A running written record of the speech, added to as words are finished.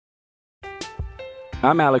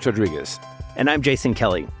I'm Alex Rodriguez. And I'm Jason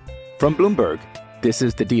Kelly. From Bloomberg, this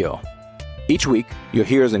is The Deal. Each week, you'll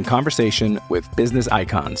hear us in conversation with business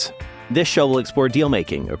icons. This show will explore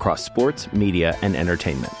deal-making across sports, media, and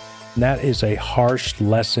entertainment. That is a harsh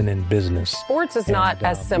lesson in business. Sports is not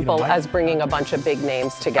as simple as bringing a bunch of big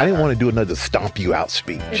names together. I didn't want to do another stomp you out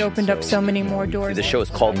speech. It opened up so many more doors. The show is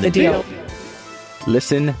called The Deal.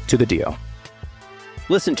 Listen to The Deal.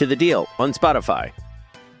 Listen to The Deal on Spotify.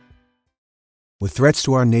 With threats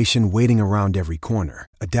to our nation waiting around every corner,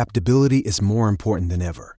 adaptability is more important than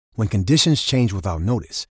ever. When conditions change without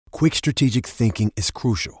notice, quick strategic thinking is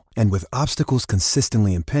crucial. And with obstacles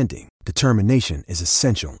consistently impending, determination is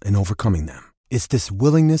essential in overcoming them. It's this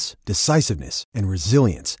willingness, decisiveness, and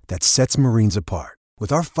resilience that sets Marines apart.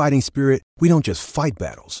 With our fighting spirit, we don't just fight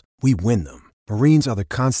battles, we win them. Marines are the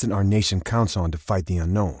constant our nation counts on to fight the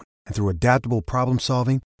unknown. And through adaptable problem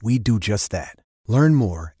solving, we do just that. Learn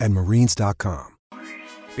more at marines.com.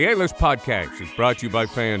 The A-List Podcast is brought to you by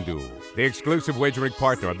FanDuel, the exclusive wagering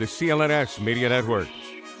partner of the CLNS Media Network.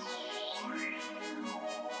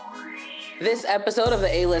 This episode of the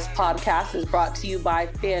A-List Podcast is brought to you by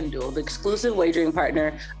FanDuel, the exclusive wagering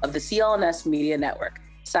partner of the CLNS Media Network.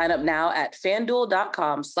 Sign up now at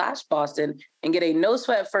FanDuel.com/Boston and get a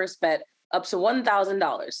no-sweat first bet up to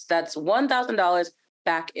 $1,000. That's $1,000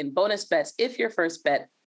 back in bonus bets if your first bet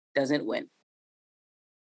doesn't win.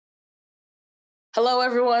 Hello,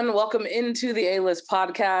 everyone. Welcome into the A-List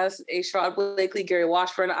Podcast. Sherrod Blakely, Gary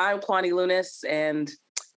Washburn. I'm Kwani Lunis, and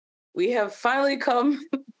we have finally come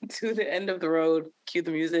to the end of the road. Cue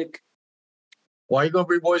the music. Why are you going to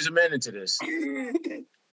bring Boys and Men into this?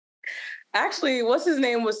 Actually, what's his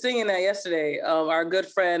name was singing that yesterday? Our good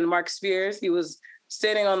friend, Mark Spears. He was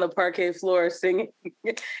standing on the parquet floor singing.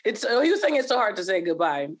 He was saying it's so hard to say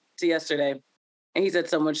goodbye to yesterday. And he said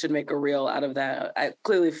someone should make a reel out of that.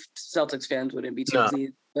 Clearly, Celtics fans wouldn't be too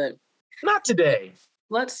easy, but not today.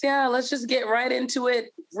 Let's just get right into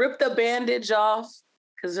it. Rip the bandage off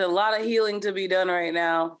because there's a lot of healing to be done right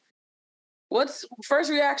now. What's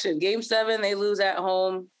first reaction? Game 7, they lose at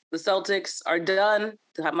home. The Celtics are done.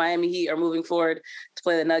 The Miami Heat are moving forward to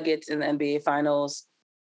play the Nuggets in the NBA Finals.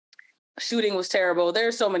 Shooting was terrible. There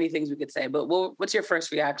are so many things we could say, but what's your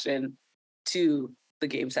first reaction to the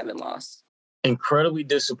Game 7 loss? Incredibly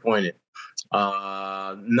disappointed.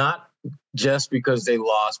 Not just because they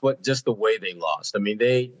lost, but just the way they lost. I mean,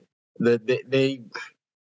 they didn't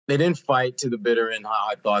fight to the bitter end how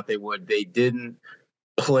I thought they would. They didn't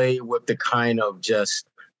play with the kind of just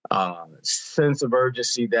sense of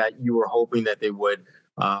urgency that you were hoping that they would.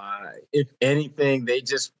 If anything,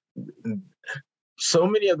 so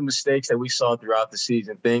many of the mistakes that we saw throughout the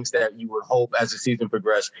season, things that you would hope as the season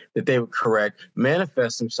progressed that they would correct,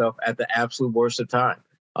 manifest themselves at the absolute worst of time.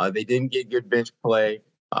 They didn't get good bench play.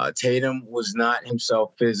 Tatum was not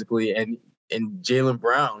himself physically, and Jaylen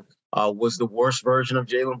Brown was the worst version of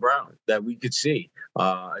Jaylen Brown that we could see.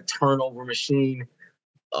 A turnover machine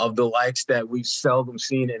of the likes that we've seldom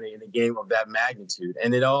seen in a game of that magnitude.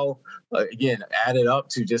 And it all, again, added up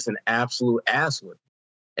to just an absolute ass whip.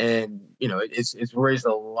 And, it's raised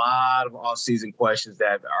a lot of off-season questions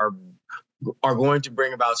that are going to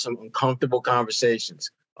bring about some uncomfortable conversations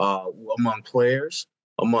among players,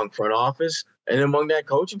 among front office, and among that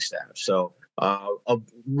coaching staff. So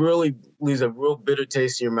really leaves a real bitter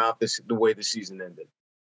taste in your mouth the way the season ended.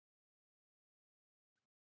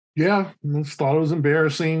 Yeah, I thought it was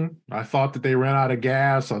embarrassing. I thought that they ran out of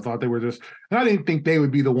gas. I thought they were and I didn't think they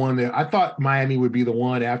would be the one I thought Miami would be the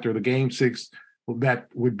one after the Game 6 that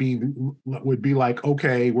would be like,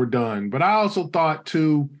 okay, we're done. But I also thought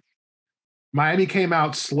too, Miami came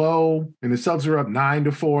out slow and the Celtics were up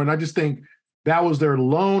 9-4. And I just think that was their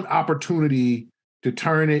lone opportunity to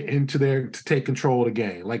turn it into to take control of the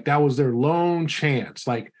game. Like that was their lone chance.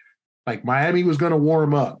 Like Miami was going to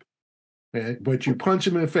warm up, but you punch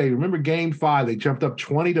them in the face. Remember Game 5, they jumped up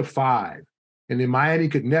 20-5. And then Miami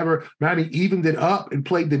evened it up and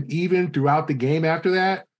played them even throughout the game after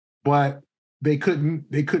that. But they couldn't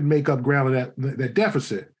make up ground on that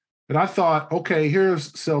deficit. And I thought, okay,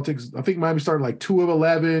 here's Celtics. I think Miami started like 2 of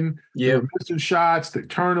 11. Yeah, they were missing shots. They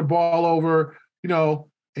turned the ball over, and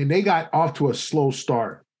they got off to a slow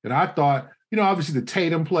start. And I thought, obviously the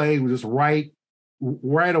Tatum play was just right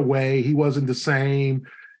away. He wasn't the same.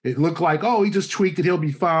 It looked like, oh, he just tweaked it. He'll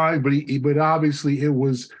be fine. But obviously it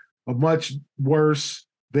was a much worse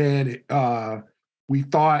than we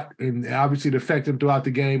thought. And obviously it affected him throughout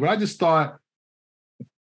the game. But I just thought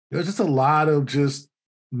there's just a lot of just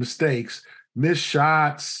mistakes, missed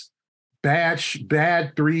shots, bad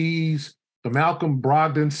threes, the Malcolm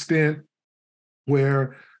Brogdon stint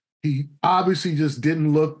where he obviously just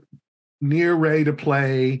didn't look near ready to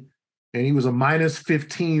play, and he was a minus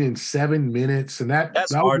 15 in 7 minutes, and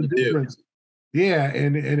that's hard was the to difference. Do. Yeah,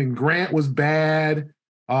 and Grant was bad.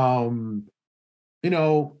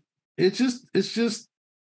 It's just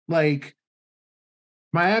like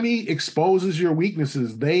Miami exposes your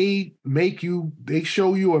weaknesses. They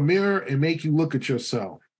show you a mirror and make you look at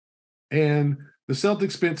yourself. And the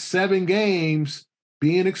Celtics spent 7 games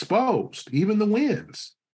being exposed, even the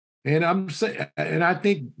wins. And I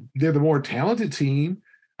think they're the more talented team.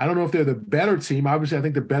 I don't know if they're the better team. Obviously, I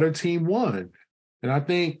think the better team won. And I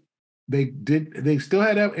think they still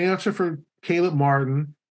had that answer for Caleb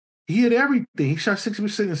Martin. He had everything. He shot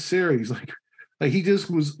 60% in the series. Like he just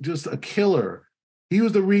was just a killer. He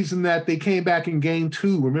was the reason that they came back in game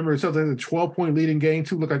 2. Remember, it's something like a 12-point lead in game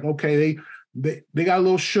 2. Looked like, okay, they got a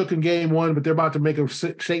little shook in game 1, but they're about to make a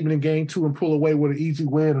statement in game 2 and pull away with an easy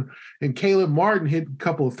win. And Caleb Martin hit a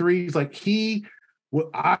couple of threes. Like what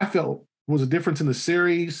I felt was a difference in the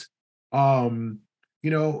series. And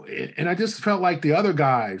I just felt like the other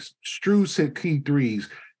guys, Strus hit key threes,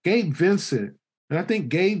 Gabe Vincent. And I think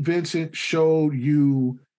Gabe Vincent showed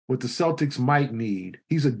you what the Celtics might need.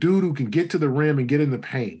 He's a dude who can get to the rim and get in the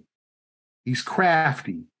paint. He's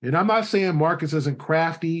crafty. And I'm not saying Marcus isn't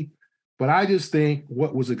crafty, but I just think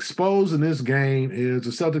what was exposed in this game is the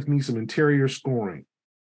Celtics need some interior scoring.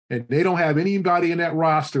 And they don't have anybody in that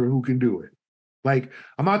roster who can do it. Like,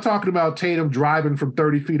 I'm not talking about Tatum driving from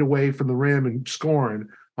 30 feet away from the rim and scoring.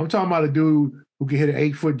 I'm talking about a dude who can hit an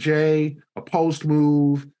 8-foot J, a post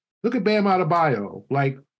move. Look at Bam Adebayo.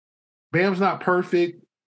 Like, Bam's not perfect,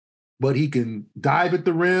 but he can dive at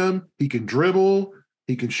the rim. He can dribble.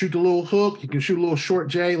 He can shoot a little hook. He can shoot a little short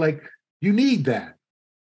J. Like, you need that.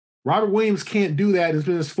 Robert Williams can't do that. It's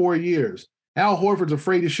been his 4 years. Al Horford's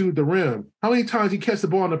afraid to shoot at the rim. How many times he catch the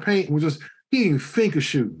ball in the paint and he didn't even think of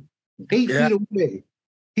shooting? 8 feet away.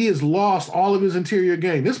 He has lost all of his interior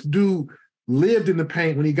game. This dude lived in the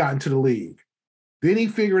paint when he got into the league. Then he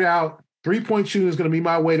figured out three-point shooting is going to be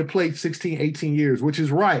my way to play 16, 18 years, which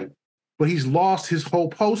is right. But he's lost his whole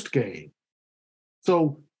post game.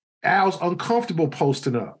 So Al's uncomfortable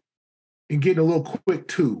posting up and getting a little quick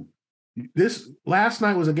 2. This last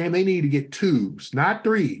night was a game they needed to get 2s, not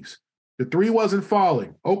 3s. The 3 wasn't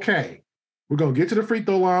falling. Okay, we're going to get to the free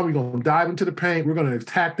throw line. We're going to dive into the paint. We're going to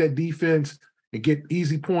attack that defense and get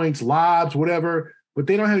easy points, lobs, whatever. But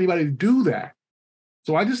they don't have anybody to do that.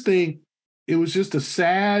 So I just think it was just a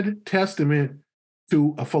sad testament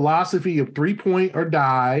to a philosophy of 3-point or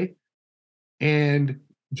die, and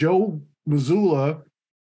Joe Mazzulla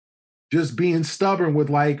just being stubborn with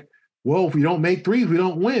like, well, if we don't make 3s, we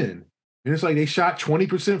don't win. And it's like they shot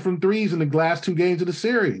 20% from 3s in the last 2 games of the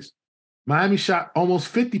series. Miami shot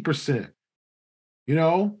almost 50%,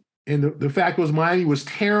 And the fact was Miami was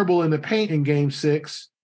terrible in the paint in game 6,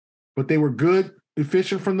 but they were good,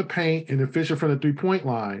 efficient from the paint and efficient from the 3-point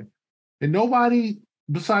line. And nobody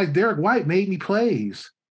besides Derek White made any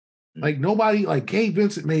plays. Like nobody, like Gabe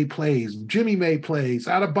Vincent made plays, Jimmy made plays,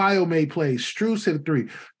 Adebayo made plays, Strus hit a 3,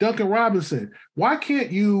 Duncan Robinson. Why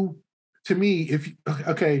can't you, to me,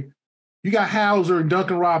 you got Hauser and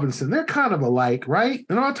Duncan Robinson. They're kind of alike, right?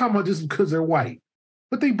 And I'm not talking about just because they're white,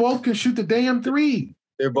 but they both can shoot the damn 3.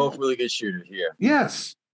 They're both really good shooters, yeah.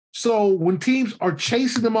 Yes. So when teams are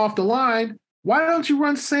chasing them off the line, why don't you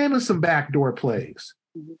run Sam in some backdoor plays?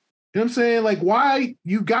 You know what I'm saying? Like, why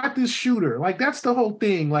you got this shooter? Like, that's the whole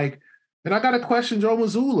thing. Like, and I got to question Joe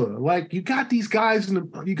Mazzulla. Like, you got these guys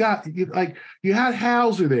you had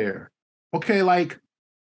Hauser there. Okay, like,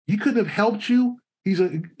 he couldn't have helped you. He's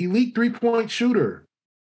an elite 3-point shooter.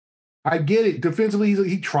 I get it. Defensively,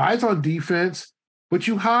 he tries on defense, but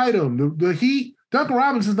you hide him. The Heat, Duncan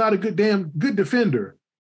Robinson's not a good defender.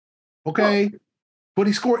 Okay? But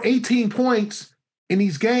he scored 18 points in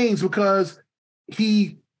these games because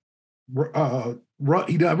he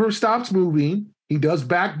never stops moving. He does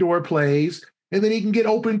backdoor plays, and then he can get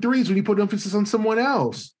open 3s when you put emphasis on someone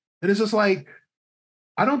else. And it's just like,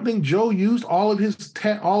 I don't think Joe used all of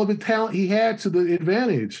the talent he had to the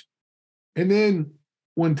advantage. And then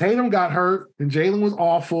when Tatum got hurt and Jalen was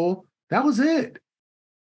awful, that was it.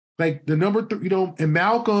 Like the number 3, and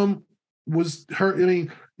Malcolm was hurt. I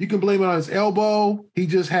mean, you can blame it on his elbow. He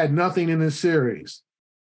just had nothing in this series.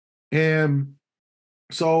 And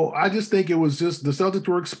so I just think it was just the Celtics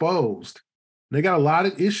were exposed. They got a lot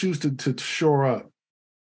of issues to shore up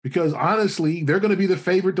because honestly, they're going to be the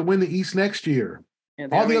favorite to win the East next year. Yeah,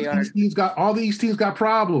 all the East teams got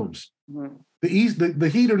problems. Mm-hmm. The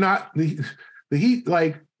Heat are not the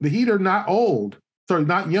Heat are not old. Sorry,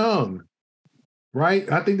 not young. Right?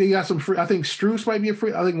 I think they got some free. I think Strus might be a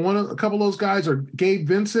free. I think a couple of those guys are Gabe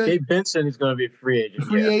Vincent. Gabe Vincent is going to be a free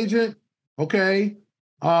agent. Agent. Okay.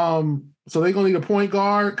 So they're gonna need a point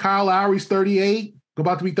guard. Kyle Lowry's 38,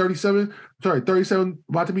 about to be 37. Sorry, 37,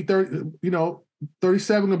 about to be 30,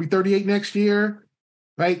 37, gonna be 38 next year.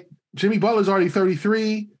 Right? Jimmy Butler's already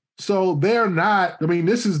 33. So they're not,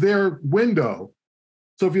 this is their window.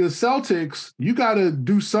 So if you're the Celtics, you gotta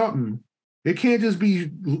do something. It can't just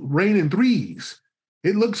be raining threes.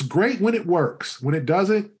 It looks great when it works. When it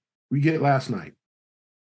doesn't, we get it last night.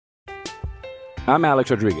 I'm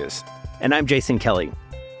Alex Rodriguez. And I'm Jason Kelly.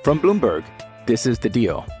 From Bloomberg, this is The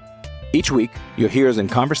Deal. Each week, you'll hear us in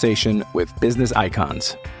conversation with business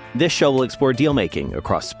icons. This show will explore deal-making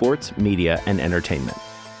across sports, media, and entertainment.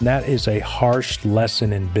 That is a harsh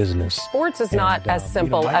lesson in business. Sports is not as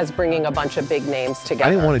simple as bringing a bunch of big names together. I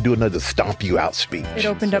didn't want to do another stomp you out speech. It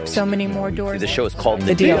opened up so many more doors. The show is called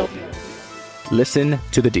The Deal. Listen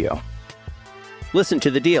to The Deal. Listen to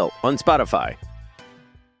The Deal on Spotify.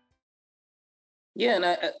 Yeah,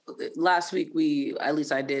 and last week we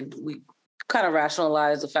kind of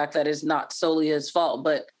rationalized the fact that it's not solely his fault.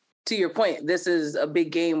 But to your point, this is a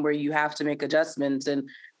big game where you have to make adjustments. And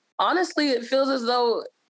honestly, it feels as though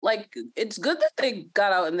it's good that they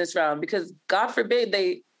got out in this round, because God forbid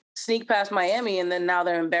they sneak past Miami and then now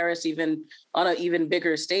they're embarrassed even on an even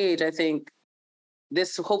bigger stage. I think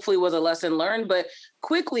this hopefully was a lesson learned, but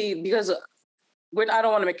quickly, because I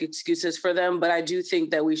don't want to make excuses for them, but I do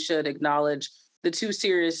think that we should acknowledge the two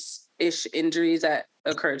serious-ish injuries that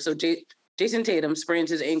occurred. So Jason Tatum sprains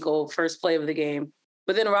his ankle first play of the game,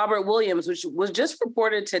 but then Robert Williams, which was just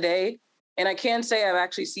reported today, and I can say I've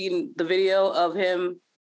actually seen the video of him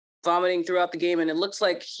vomiting throughout the game, and it looks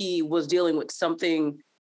like he was dealing with something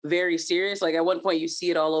very serious. Like at one point, you see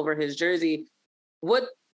it all over his jersey. What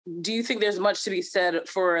do you think? There's much to be said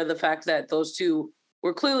for the fact that those two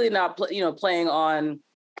were clearly not, playing on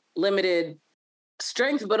limited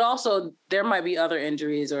strength, but also there might be other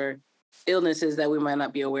injuries or illnesses that we might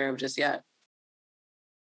not be aware of just yet.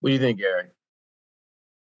 What do you think, Gary?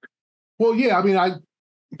 Well, yeah, I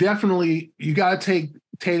definitely, you got to take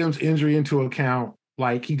Tatum's injury into account.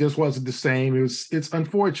 Like, he just wasn't the same. It's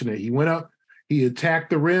unfortunate. He went up, he attacked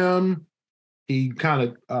the rim. He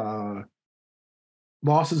kind of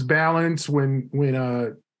lost his balance when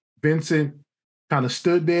Vincent kind of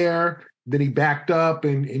stood there. Then he backed up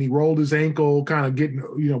and he rolled his ankle, kind of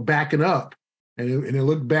getting, backing up, and it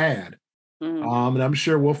looked bad. Mm-hmm. And I'm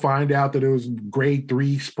sure we'll find out that it was grade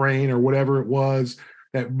 3 sprain or whatever it was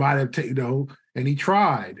that might have taken, and he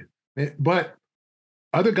tried. But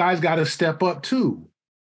other guys got to step up too.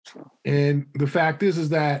 And the fact is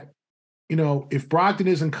that, if Brogdon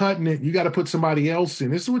isn't cutting it, you got to put somebody else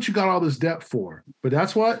in. This is what you got all this depth for. But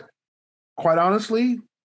that's what, quite honestly,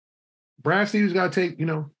 Brad Stevens got to take,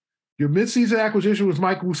 your midseason acquisition was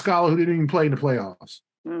Mike Muscala, who didn't even play in the playoffs.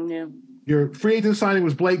 Yeah. Your free agent signing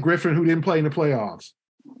was Blake Griffin, who didn't play in the playoffs.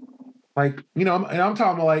 I'm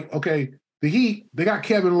talking about okay, the Heat, they got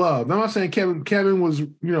Kevin Love. I'm not saying Kevin was,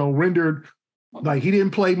 rendered like he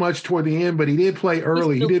didn't play much toward the end, but he did play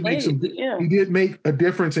early. He did make a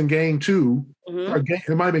difference in game 2.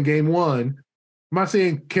 Mm-hmm. It might have been game 1. I'm not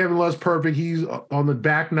saying Kevin Love's perfect. He's on the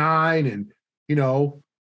back 9 and,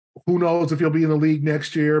 who knows if he'll be in the league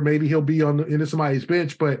next year? Maybe he'll be into somebody's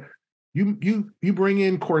bench. But you bring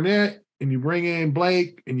in Cornette and you bring in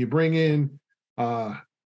Blake and you bring in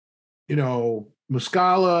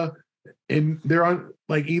Muscala, and they're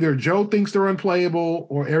either Joe thinks they're unplayable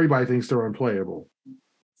or everybody thinks they're unplayable.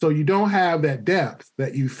 So you don't have that depth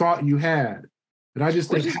that you thought you had. And I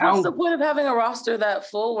just think what's the point of having a roster that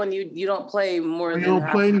full when you don't play more than you don't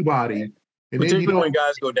play anybody, and particularly when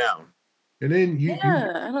guys go down. And then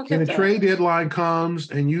the trade deadline comes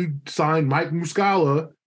and you sign Mike Muscala,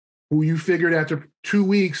 who you figured after 2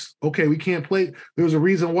 weeks, okay, we can't play. There's a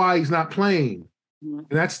reason why he's not playing. Mm-hmm.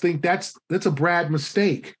 And that's a Brad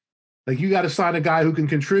mistake. Like, you got to sign a guy who can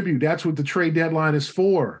contribute. That's what the trade deadline is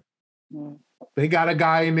for. Mm-hmm. They got a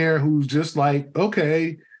guy in there who's just like,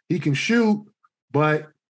 okay, he can shoot, but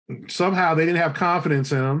somehow they didn't have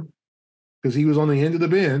confidence in him because he was on the end of the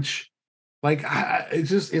bench. Like,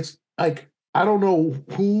 it's like, I don't know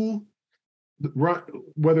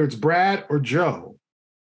whether it's Brad or Joe,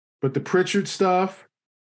 but the Pritchard stuff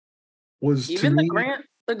was, even to the me, Grant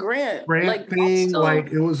thing.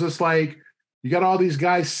 Like, it was just like, you got all these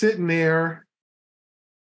guys sitting there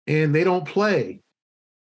and they don't play.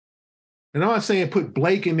 And I'm not saying put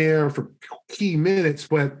Blake in there for key minutes,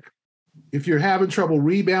 but if you're having trouble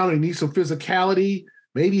rebounding and need some physicality,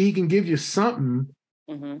 maybe he can give you something,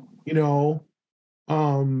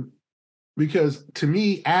 because to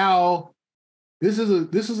me, Al, this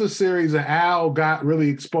is a series that Al got really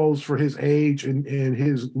exposed for his age and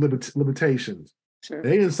his limitations. Sure.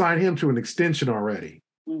 They didn't sign him to an extension already.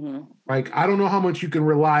 Mm-hmm. Like, I don't know how much you can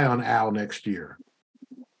rely on Al next year.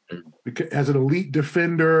 Because as an elite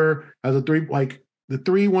defender, as a three, like the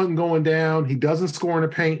three wasn't going down. He doesn't score in the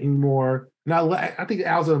paint anymore. Now, I think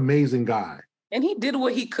Al's an amazing guy. And he did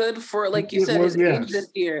what he could for, like you said, his age this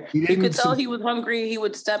year. You could tell he was hungry. He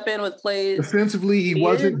would step in with plays. Defensively, he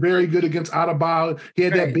wasn't very good against Adebayo. He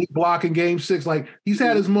had that big block in Game 6. Like, he's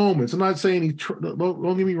had his moments. I'm not saying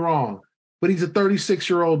don't get me wrong, but he's a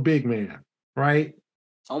 36-year-old big man, right?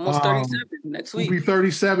 Almost 37 next week. He'll be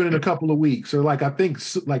 37 in a couple of weeks, or like I think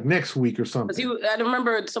like next week or something. I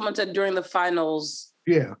remember someone said during the finals.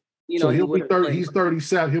 Yeah. So he'll be 30. He's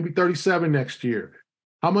 37. He'll be 37 next year.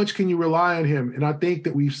 How much can you rely on him? And I think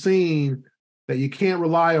that we've seen that you can't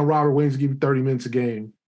rely on Robert Williams to give you 30 minutes a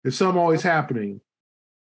game. There's something always happening.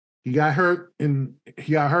 He got hurt in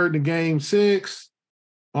Game 6.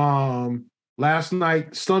 Last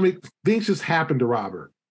night, things just happened to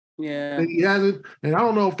Robert. Yeah. And he hasn't, and I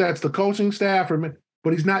don't know if that's the coaching staff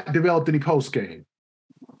but he's not developed any post game.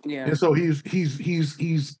 Yeah. And so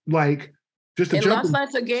he's like just a and jump. Last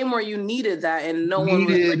night's a game where you needed that, and no one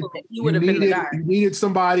was like, he would have been the guy. You needed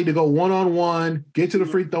somebody to go one-on-one, get to the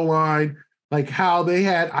free throw line, like how they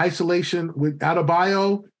had isolation with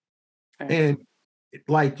Adebayo. And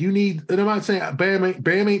like you need, and I'm not saying Bam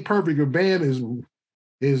ain't perfect, or Bam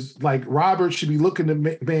is like Robert should be looking to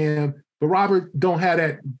Bam, but Robert don't have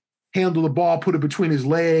that handle the ball, put it between his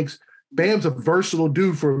legs. Bam's a versatile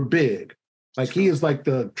dude for a big. Like he is like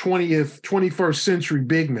the 21st century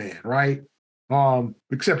big man, right?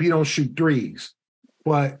 Except he don't shoot threes.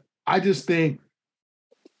 But I just think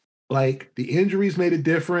like the injuries made a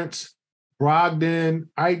difference. Brogdon,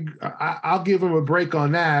 I'll give him a break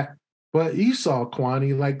on that. But you saw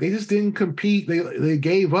Kwani, like they just didn't compete. They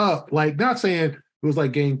gave up. Like, not saying it was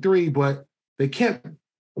like Game 3, but they kept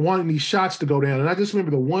wanting these shots to go down. And I just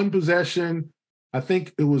remember the one possession, I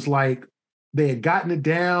think it was like they had gotten it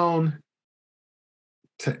down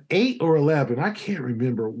to 8 or 11. I can't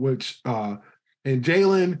remember which. And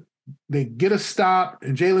Jalen, they get a stop,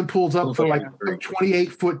 and Jalen pulls up for like a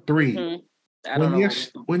 28-foot three.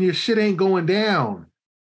 Mm-hmm. When your shit ain't going down,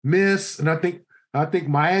 miss. And I think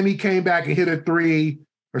Miami came back and hit a 3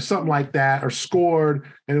 or something like that, or scored,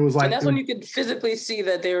 and it was like, and that's when you could physically see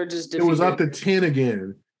that they were just defeated. It was up to 10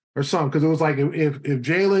 again or something, because it was like if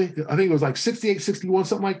Jalen, I think it was like 68-61,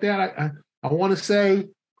 something like that. I want to say,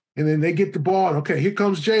 and then they get the ball. Okay, here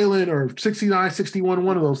comes Jalen, or 69-61,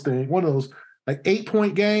 one of those like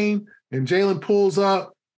 8-point game, and Jalen pulls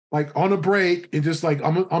up like on a break and just like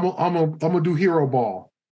I'm gonna do hero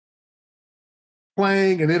ball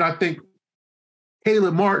playing, and then I think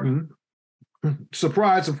Caleb Martin,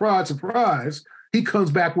 surprise, he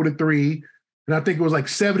comes back with a 3, and I think it was like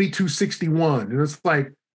 72-61, and it's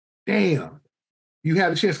like, damn, you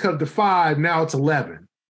had a chance to cut it to 5, now it's 11,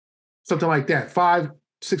 something like that,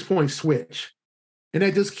 5-6-point switch, and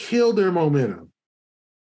that just killed their momentum.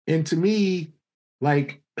 And to me,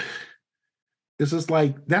 like, it's just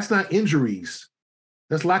like, that's not injuries.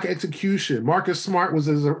 That's lack of execution. Marcus Smart was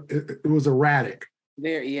erratic.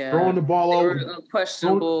 There, yeah. Throwing the ball over.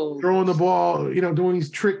 Questionable. Throwing the ball, doing these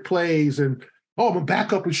trick plays, and I'm gonna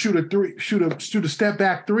back up and shoot a step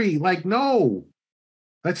back 3. Like, no,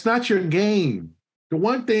 that's not your game. The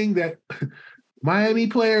one thing that Miami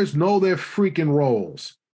players know their freaking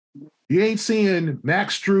roles. You ain't seeing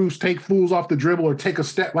Max Strus take fools off the dribble or take a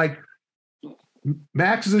step. Like,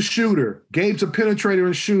 Max is a shooter. Gabe's a penetrator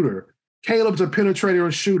and shooter. Caleb's a penetrator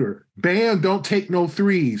and shooter. Bam don't take no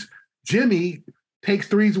threes. Jimmy takes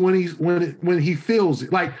threes when he feels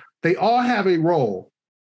it. Like, they all have a role.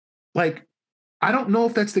 Like, I don't know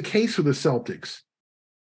if that's the case for the Celtics.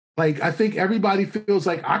 Like, I think everybody feels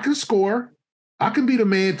like, I can score. I can be the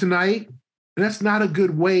man tonight. And that's not a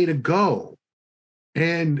good way to go.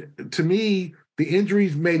 And to me, the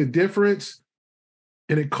injuries made a difference,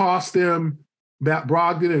 and it cost them that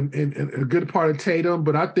Brogdon and a good part of Tatum,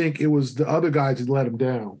 but I think it was the other guys that let him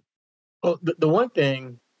down. Well, the one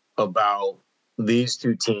thing about these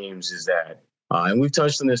two teams is that, and we've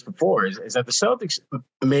touched on this before, is that the Celtics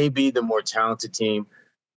may be the more talented team,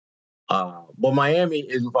 but Miami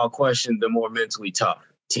is without question the more mentally tough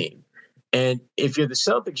team. And if you're the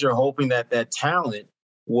Celtics, you're hoping that that talent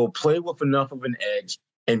will play with enough of an edge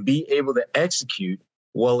and be able to execute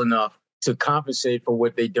well enough to compensate for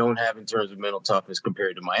what they don't have in terms of mental toughness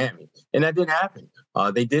compared to Miami. And that didn't happen.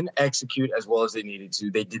 They didn't execute as well as they needed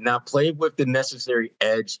to. They did not play with the necessary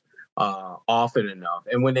edge often enough.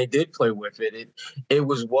 And when they did play with it, it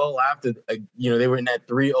was well after, they were in that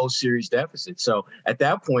 3-0 series deficit. So at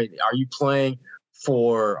that point, are you playing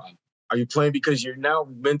for Are you playing because you're now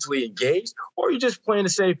mentally engaged, or are you just playing to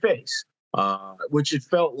save face? Which it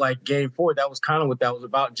felt like game 4, that was kind of what that was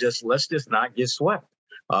about. Let's just not get swept.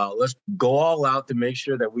 Let's go all out to make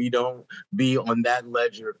sure that we don't be on that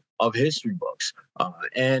ledger of history books.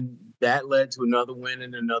 And that led to another win,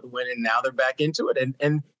 and now they're back into it.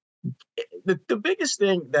 And the biggest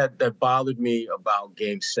thing that bothered me about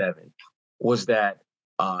game 7 was that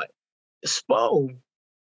Spo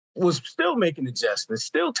was still making adjustments,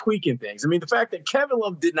 still tweaking things. I mean, the fact that Kevin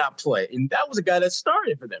Love did not play, and that was a guy that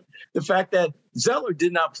started for them. The fact that Zeller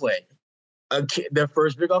did not play, their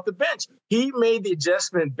first big off the bench, he made the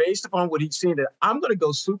adjustment based upon what he'd seen, that I'm going to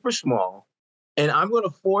go super small, and I'm going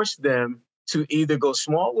to force them to either go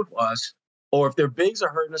small with us, or if their bigs are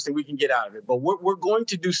hurting us, then we can get out of it. But we're going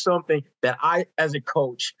to do something that I, as a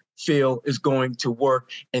coach, feel is going to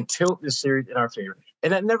work and tilt the series in our favor.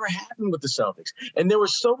 And that never happened with the Celtics. And there were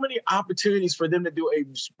so many opportunities for them to do a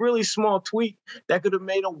really small tweak that could have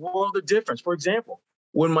made a world of difference. For example,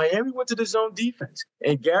 when Miami went to the zone defense,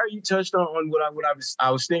 and Gary, you touched on what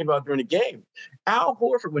I was thinking about during the game. Al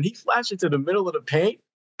Horford, when he flashed into the middle of the paint,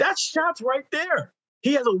 that shot's right there.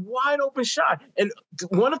 He has a wide open shot. And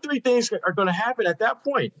one of 3 things are going to happen at that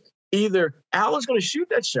point. Either Al is going to shoot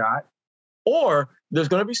that shot, or there's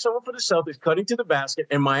going to be someone for the Celtics cutting to the basket,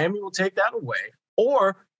 and Miami will take that away.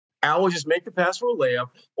 Or Al will just make the pass for a layup.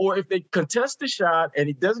 Or if they contest the shot and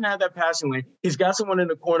he doesn't have that passing lane, he's got someone in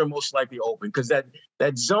the corner most likely open, because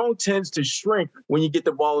that zone tends to shrink when you get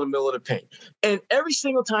the ball in the middle of the paint. And every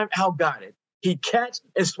single time Al got it, he'd catch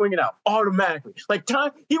and swing it out automatically. Like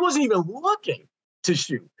he wasn't even looking to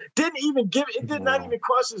shoot. Didn't even give it. It did not even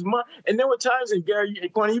cross his mind. And there were times, and Gary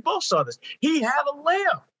and Kwani, you both saw this, he had a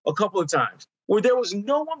layup a couple of times where there was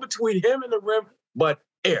no one between him and the rim but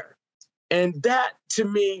air. And that, to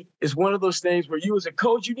me, is one of those things where you as a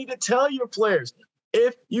coach, you need to tell your players,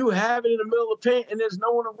 if you have it in the middle of the paint and there's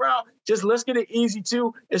no one around, just let's get an easy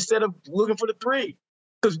 2 instead of looking for the 3.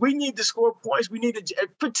 Because we need to score points. We need to,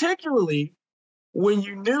 particularly when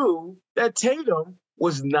you knew that Tatum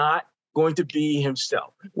was not going to be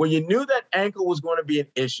himself. When you knew that ankle was going to be an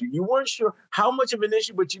issue, you weren't sure how much of an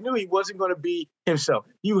issue, but you knew he wasn't going to be himself.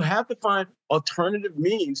 You have to find alternative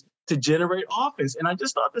means to generate offense. And I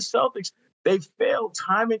just thought the Celtics, they failed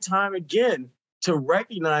time and time again to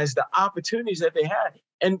recognize the opportunities that they had.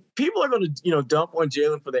 And people are going to, dump on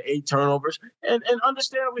Jalen for the 8 turnovers, and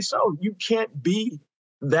understandably so. You can't be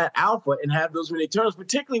that alpha and have those many turnovers,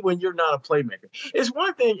 particularly when you're not a playmaker. It's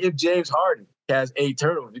one thing if James Harden has 8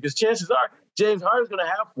 turnovers, because chances are James Harden's going to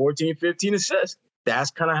have 14, 15 assists.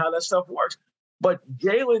 That's kind of how that stuff works. But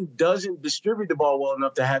Jalen doesn't distribute the ball well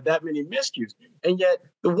enough to have that many miscues. And yet,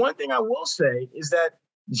 the one thing I will say is that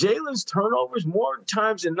Jalen's turnovers, more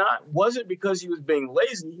times than not, wasn't because he was being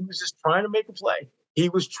lazy. He was just trying to make a play. He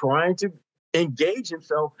was trying to engage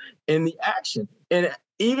himself in the action. And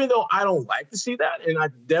even though I don't like to see that, and I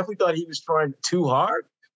definitely thought he was trying too hard,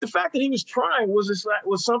 the fact that he was trying was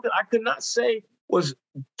something I could not say was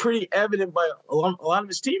pretty evident by a lot of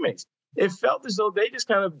his teammates. It felt as though they just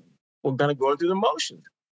kind of were going to go through the motions.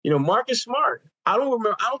 Marcus Smart, I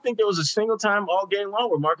don't think there was a single time all game long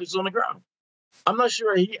where Marcus was on the ground. I'm not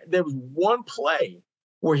sure there was one play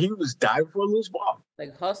where he was diving for a loose ball.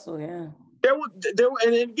 Like hustle, yeah.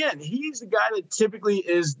 And again, he's the guy that typically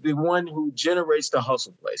is the one who generates the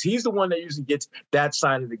hustle plays. He's the one that usually gets that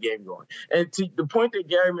side of the game going. And to the point that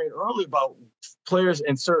Gary made earlier about players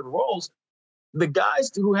in certain roles, the guys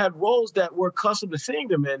who had roles that we're accustomed to seeing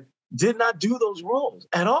them in did not do those roles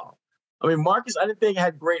at all. I mean, Marcus, I didn't think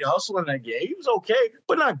had great hustle in that game. He was okay,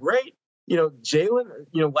 but not great. Jalen,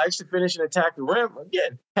 likes to finish and attack the rim.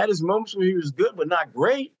 Again, had his moments where he was good, but not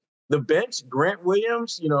great. The bench, Grant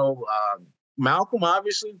Williams, Malcolm,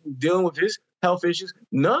 obviously, dealing with his health issues.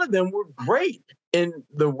 None of them were great in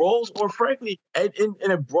the roles or, frankly,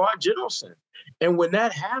 in a broad general sense. And when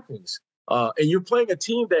that happens, and you're playing a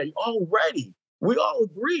team that already, we all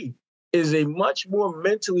agree, is a much more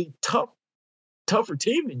mentally tougher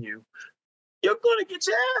team than you, you're going to get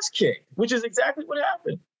your ass kicked, which is exactly what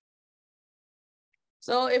happened.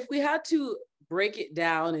 So if we had to break it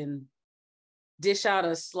down and dish out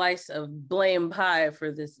a slice of blame pie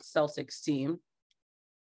for this Celtics team,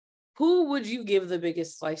 who would you give the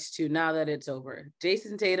biggest slice to now that it's over?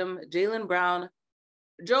 Jason Tatum, Jaylen Brown,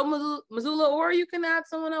 Joe Mazzulla, or you can add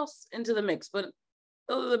someone else into the mix, but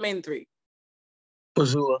those are the main 3.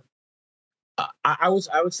 Mazzulla. I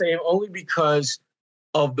would say only because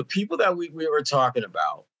of the people that we were talking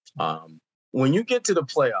about. When you get to the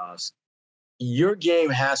playoffs, your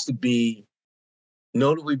game has to be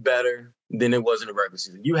notably better than it was in the regular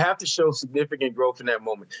season. You have to show significant growth in that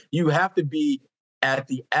moment. You have to be at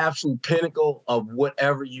the absolute pinnacle of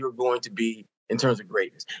whatever you're going to be in terms of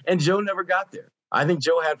greatness. And Joe never got there. I think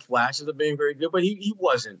Joe had flashes of being very good, but he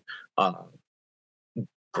wasn't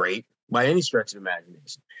great by any stretch of the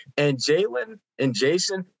imagination. And Jalen and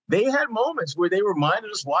Jason, they had moments where they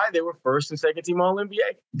reminded us why they wwere first and second team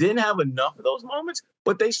All-NBA. Didn't have enough of those moments,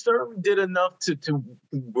 but they certainly did enough to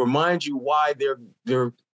remind you why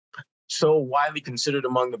they're so widely considered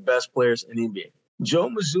among the best players in the NBA. Joe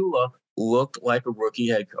Mazzulla looked like a rookie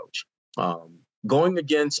head coach, going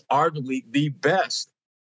against arguably the best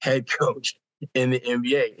head coach in the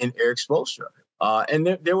NBA in Eric Spoelstra.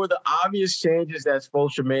 And there were the obvious changes that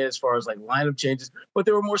Spoelstra made as far as like lineup changes, but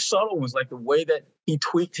there were more subtle ones, like the way that he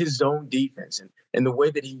tweaked his zone defense and the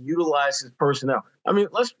way that he utilized his personnel. I mean,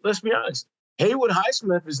 let's be honest. Haywood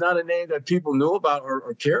Highsmith is not a name that people knew about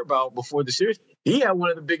or care about before the series. He had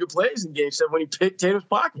one of the bigger plays in Game 7 when he picked Tatum's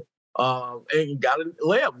pocket and got a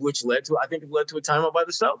layup, which led to a timeout by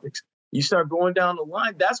the Celtics. You start going down the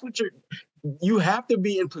line. That's what you have to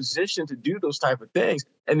be in position to do those type of things.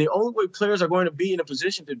 And the only way players are going to be in a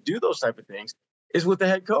position to do those type of things is with the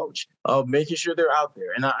head coach of making sure they're out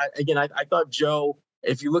there. And I thought Joe,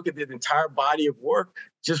 if you look at the entire body of work,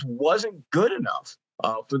 just wasn't good enough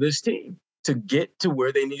for this team to get to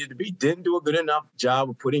where they needed to be. Didn't do a good enough job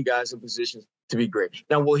of putting guys in positions to be great.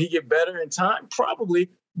 Now, will he get better in time? Probably.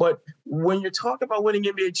 But when you're talking about winning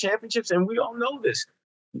NBA championships, and we all know this,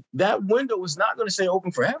 that window is not going to stay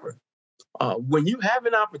open forever. When you have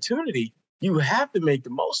an opportunity, you have to make the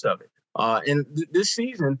most of it. And this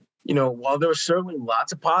season, while there were certainly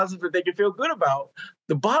lots of positives that they can feel good about,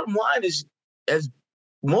 the bottom line is, as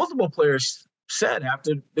multiple players said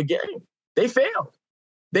after the game, they failed.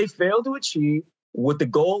 They failed to achieve what the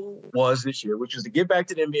goal was this year, which was to get back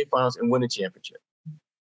to the NBA Finals and win a championship.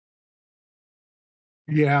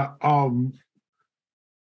 Yeah,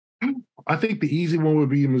 I think the easy one would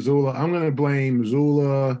be Mazzulla. I'm going to blame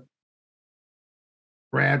Mazzulla,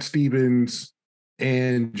 Brad Stevens,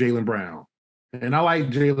 and Jaylen Brown. And I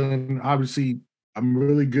like Jaylen. Obviously, I'm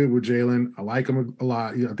really good with Jaylen. I like him a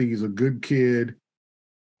lot. I think he's a good kid,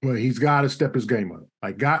 but he's got to step his game up.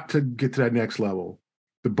 Got to get to that next level.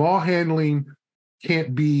 The ball handling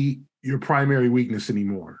can't be your primary weakness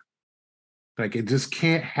anymore. It just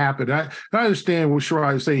can't happen. I understand what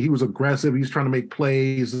Shirai was saying. He was aggressive. He's trying to make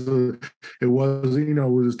plays. It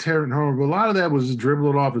was tearing home. But a lot of that was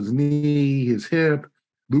dribbling off his knee, his hip,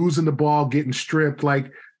 losing the ball, getting stripped.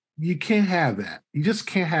 You can't have that. You just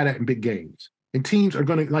can't have that in big games. And teams are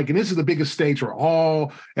going to, and this is the biggest stage where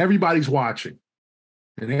everybody's watching.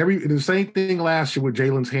 And the same thing last year with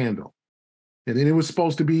Jalen's handle. And then it was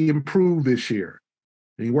supposed to be improved this year.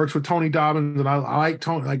 And he works with Tony Dobbins, and I like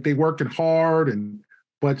Tony. They working hard,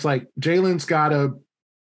 but it's Jalen's got to.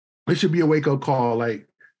 It should be a wake-up call. Get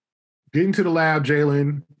into the lab,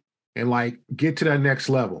 Jalen, and get to that next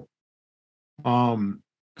level.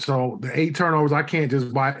 So the 8 turnovers, I can't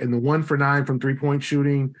just buy, and the 1 for 9 from 3-point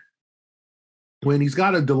shooting. When he's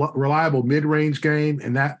got a reliable mid-range game,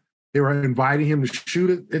 and that they were inviting him to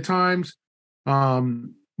shoot it at times.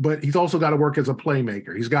 But he's also got to work as a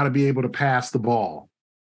playmaker. He's got to be able to pass the ball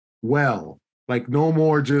well. No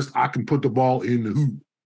more just I can put the ball in the hoop.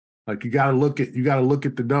 You got to look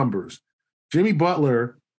at the numbers. Jimmy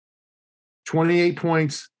Butler, 28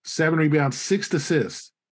 points, 7 rebounds, 6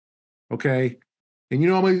 assists. Okay, and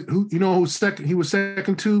who's second? He was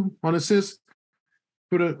second to on assists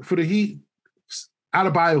for the Heat.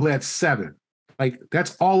 Adebayo, who had 7.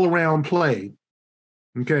 That's all around play.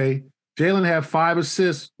 Okay. Jalen had 5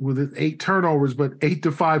 assists with 8 turnovers, but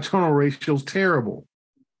 8-to-5 turnover ratio is terrible.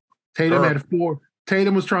 Tatum had 4.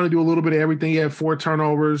 Tatum was trying to do a little bit of everything. He had 4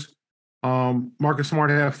 turnovers. Marcus Smart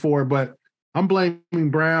had 4, but I'm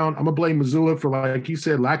blaming Brown. I'm going to blame Mazzulla for, like you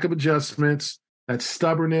said, lack of adjustments, that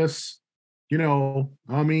stubbornness. I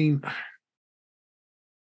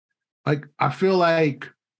feel like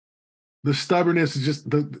the stubbornness is just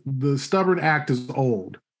the stubborn act is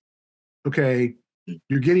old. Okay.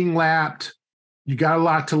 You're getting lapped. You got a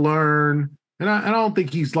lot to learn. And I don't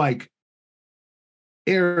think he's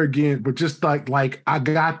arrogant, but just like I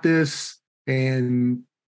got this, and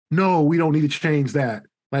no, we don't need to change that.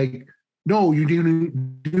 No, you do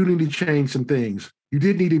need to change some things. You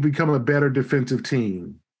did need to become a better defensive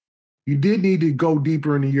team. You did need to go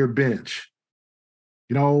deeper into your bench.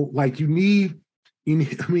 It's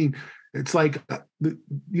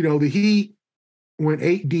the Heat went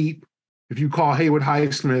 8 deep, if you call Haywood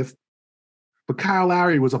Highsmith, but Kyle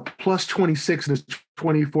Lowry was a plus 26 in his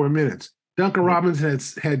 24 minutes. Duncan Robinson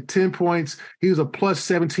had 10 points. He was a plus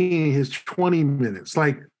 17 in his 20 minutes.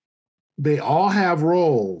 They all have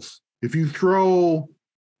roles. If you throw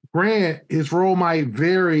Grant, his role might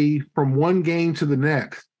vary from one game to the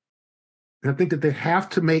next. And I think that they have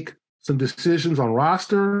to make some decisions on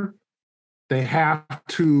roster. They have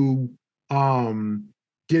to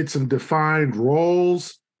get some defined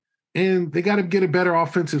roles, and they got to get a better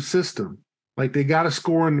offensive system. Like, they got to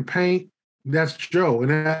score in the paint. That's Joe.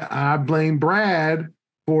 And I blame Brad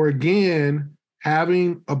for, again,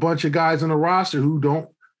 having a bunch of guys on the roster who don't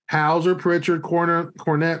 – Hauser, Pritchard,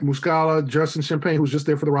 Cornette, Muscala, Justin Champagne, who's just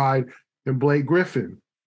there for the ride, and Blake Griffin.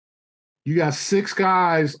 You got 6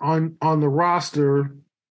 guys on the roster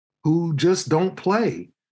who just don't play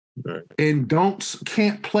and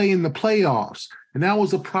can't play in the playoffs. And that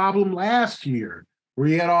was a problem last year, where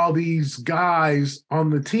you had all these guys on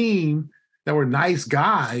the team that were nice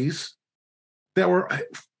guys that were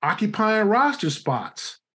occupying roster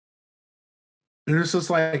spots. And it's just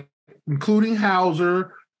like, including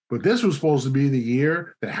Hauser, but this was supposed to be the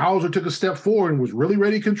year that Hauser took a step forward and was really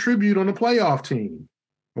ready to contribute on the playoff team.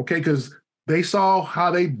 Okay, because they saw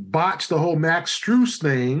how they botched the whole Max Strus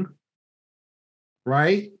thing,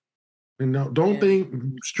 right? And don't think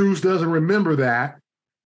Strus doesn't remember that,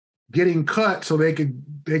 getting cut so they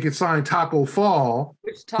could sign Taco Fall.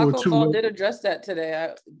 Which Taco Fall did address that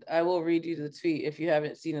today. I will read you the tweet if you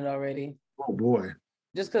haven't seen it already. Oh boy!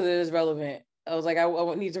 Just because it is relevant, I was like, I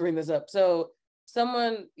need to bring this up. So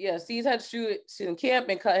someone, C's had Strus in camp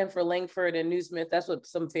and cut him for Langford and Newsmith. That's what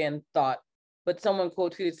some fan thought. But someone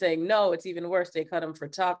quote tweeted saying, no, it's even worse. They cut him for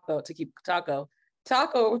Taco to keep Taco.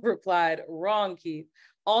 Taco replied, wrong, Keith.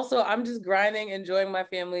 Also, I'm just grinding, enjoying my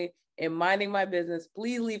family, and minding my business.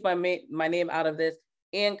 Please leave my name out of this.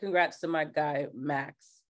 And congrats to my guy,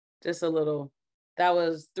 Max. Just a little, that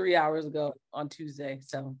was 3 hours ago on Tuesday.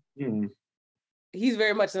 So he's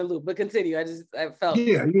very much in the loop, but continue. I felt.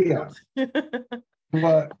 Yeah.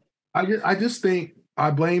 But I just think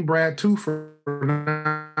I blame Brad too for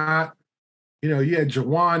not, you had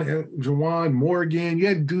Jawan Morgan. You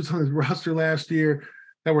had dudes on his roster last year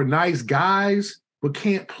that were nice guys, but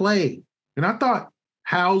can't play. And I thought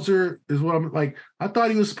Hauser is what I'm like. I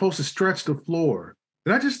thought he was supposed to stretch the floor.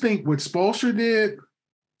 And I just think what Spoelstra did,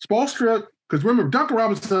 because remember, Duncan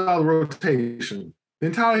Robinson out of the rotation.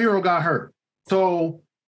 Then Tyler Hero got hurt. So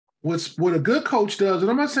what a good coach does,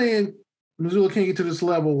 and I'm not saying Mazzulla can't get to this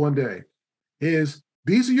level one day, is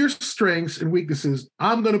these are your strengths and weaknesses.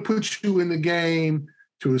 I'm going to put you in the game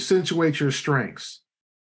to accentuate your strengths.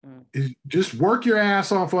 Just work your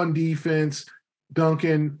ass off on defense,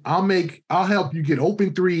 Duncan. I'll help you get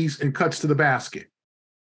open threes and cuts to the basket.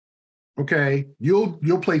 Okay, you'll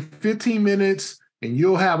play 15 minutes and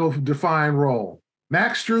you'll have a defined role.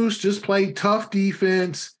 Max Strus, just play tough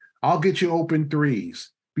defense. I'll get you open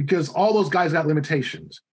threes, because all those guys got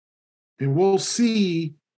limitations, and we'll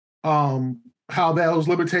see how those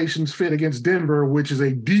limitations fit against Denver, which is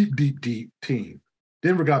a deep team.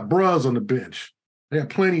 Denver got bros on the bench. They got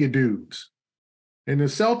plenty of dudes. And the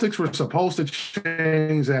Celtics were supposed to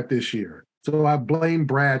change that this year. So I blame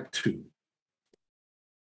Brad too.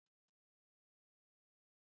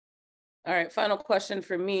 All right, final question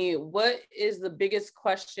for me. What is the biggest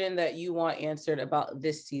question that you want answered about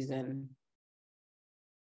this season?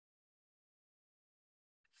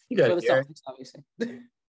 You got for the Celtics, obviously.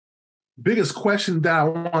 Biggest question that I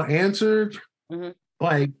want answered,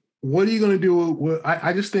 like, what are you going to do?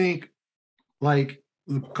 I just think, like,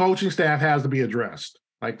 the coaching staff has to be addressed.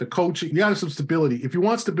 Like, the coaching, you got some stability. If you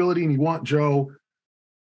want stability and you want Joe,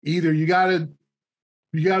 either you got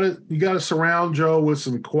to surround Joe with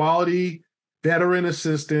some quality veteran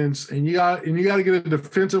assistants, and you got to get a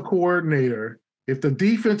defensive coordinator. If the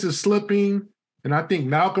defense is slipping, and I think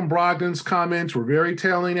Malcolm Brogdon's comments were very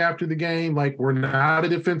telling after the game, like, we're not a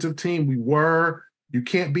defensive team. We were. You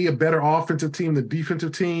can't be a better offensive team than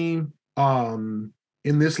defensive team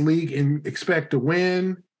in this league and expect to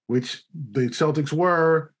win, which the Celtics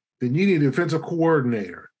were. Then you need a defensive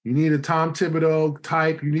coordinator. You need a Tom Thibodeau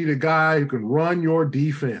type. You need a guy who can run your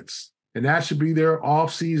defense. And that should be their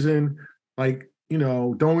offseason. Like,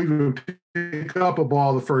 don't even pick up a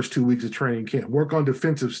ball the first 2 weeks of training camp. Work on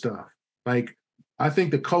defensive stuff. Like, I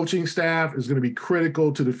think the coaching staff is going to be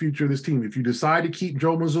critical to the future of this team. If you decide to keep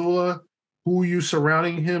Joe Mazzulla, who are you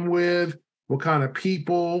surrounding him with? What kind of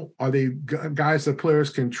people? Are they guys that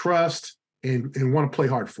players can trust and want to play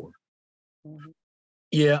hard for?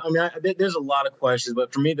 Yeah, I mean, there's a lot of questions,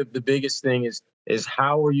 but for me, the biggest thing is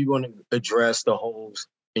how are you going to address the holes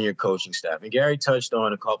in your coaching staff? And Gary touched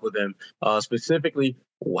on a couple of them. Specifically,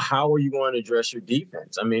 how are you going to address your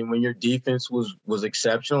defense? I mean, when your defense was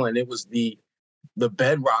exceptional and it was the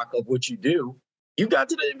bedrock of what you do, you got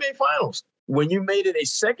to the NBA Finals. When you made it a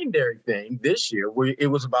secondary thing this year, where it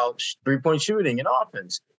was about 3-point shooting and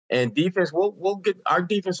offense, And defense, we'll get our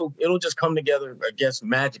defense. It'll just come together, I guess,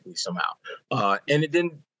 magically somehow. And it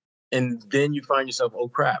didn't. And then you find yourself, oh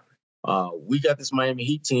crap, we got this Miami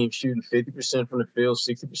Heat team shooting 50% from the field,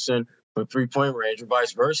 60% from 3-point range, or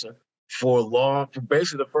vice versa, for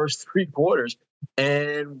basically the first 3 quarters,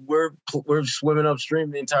 and we're swimming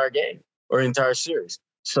upstream the entire game or entire series.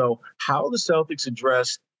 So how the Celtics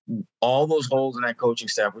address all those holes in that coaching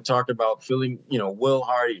staff? We're talking about filling, Will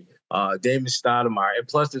Hardy, Damon Stoudemire, and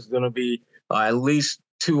plus there's going to be at least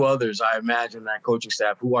 2 others, I imagine, in that coaching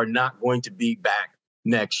staff who are not going to be back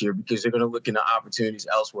next year because they're going to look into opportunities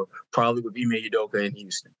elsewhere, probably with Ime Udoka in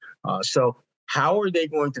Houston. So how are they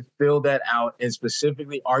going to fill that out? And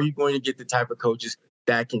specifically, are you going to get the type of coaches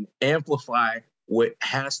that can amplify what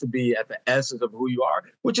has to be at the essence of who you are,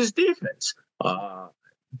 which is defense?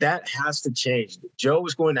 That has to change. Joe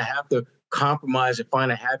is going to have to compromise and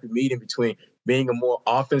find a happy medium between being a more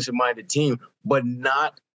offensive-minded team, but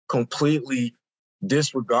not completely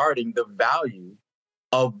disregarding the value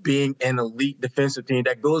of being an elite defensive team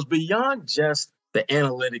that goes beyond just the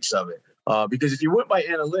analytics of it. Because if you went by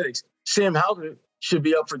analytics, Sam Hauser should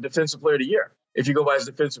be up for Defensive Player of the Year if you go by his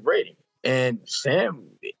defensive rating. And Sam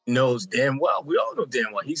knows damn well, we all know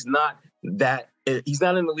damn well, he's not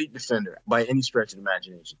an elite defender by any stretch of the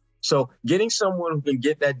imagination. So getting someone who can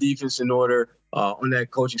get that defense in order on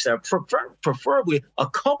that coaching staff, preferably a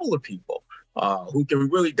couple of people who can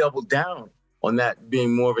really double down on that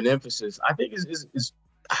being more of an emphasis, I think is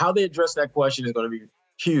how they address that question is going to be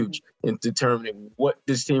huge in determining what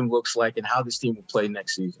this team looks like and how this team will play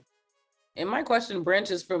next season. And my question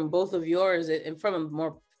branches from both of yours, and from a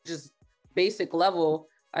more just basic level.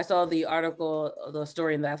 I saw the article, the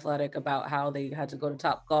story in The Athletic about how they had to go to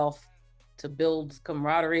Topgolf to build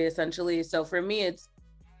camaraderie, essentially. So for me, it's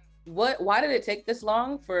why did it take this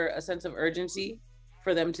long for a sense of urgency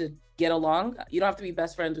for them to get along? You don't have to be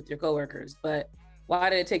best friends with your coworkers, but why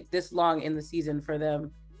did it take this long in the season for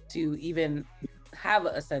them to even have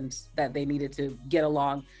a sense that they needed to get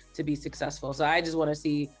along to be successful? So I just want to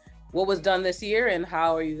see what was done this year and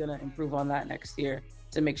how are you going to improve on that next year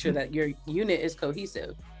to make sure that your unit is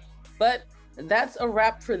cohesive. But that's a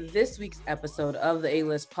wrap for this week's episode of the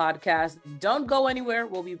A-List podcast. Don't go anywhere.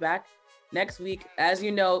 We'll be back next week. As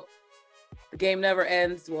you know, the game never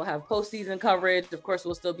ends. We'll have postseason coverage. Of course,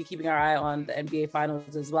 we'll still be keeping our eye on the NBA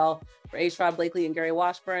Finals as well. For H. Blakely and Gary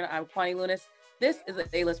Washburn, I'm Kwani Lunis. This is the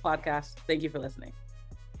A-List podcast. Thank you for listening.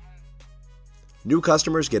 New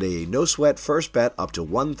customers get a no-sweat first bet up to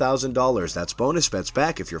 $1,000. That's bonus bets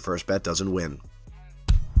back if your first bet doesn't win.